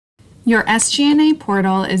Your SGNA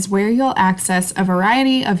portal is where you'll access a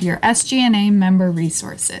variety of your SGNA member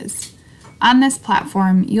resources. On this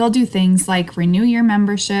platform, you'll do things like renew your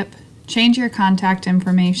membership, change your contact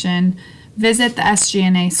information, visit the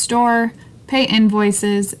SGNA store, pay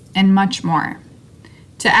invoices, and much more.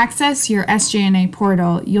 To access your SGNA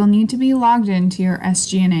portal, you'll need to be logged into your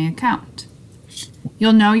SGNA account.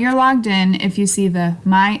 You'll know you're logged in if you see the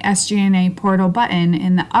MySGNA portal button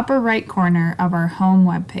in the upper right corner of our home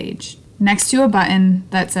webpage, next to a button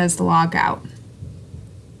that says Log Out.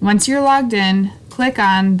 Once you're logged in, click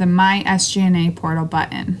on the MySGNA portal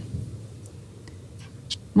button.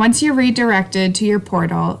 Once you're redirected to your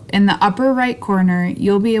portal, in the upper right corner,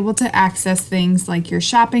 you'll be able to access things like your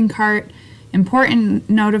shopping cart, important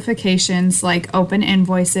notifications like open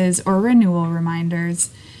invoices or renewal reminders,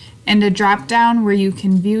 and a drop-down where you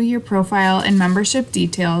can view your profile and membership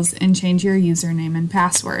details and change your username and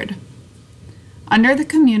password. Under the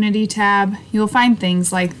Community tab, you'll find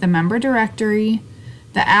things like the member directory,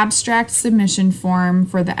 the abstract submission form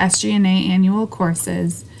for the SGNA annual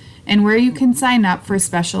courses, and where you can sign up for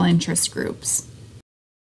special interest groups.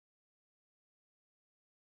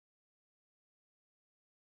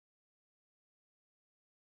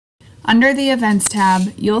 Under the Events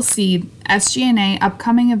tab, you'll see SGNA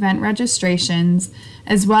upcoming event registrations,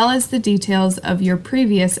 as well as the details of your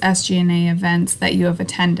previous SGNA events that you have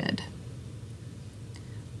attended.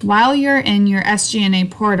 While you're in your SGNA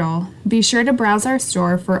portal, be sure to browse our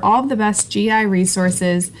store for all of the best GI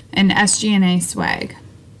resources and SGNA swag.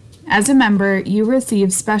 As a member, you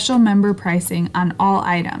receive special member pricing on all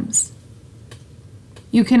items.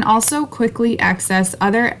 You can also quickly access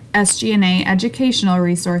other SGNA educational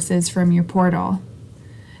resources from your portal.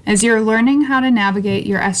 As you're learning how to navigate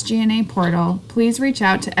your SGNA portal, please reach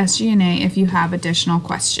out to SGNA if you have additional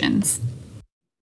questions.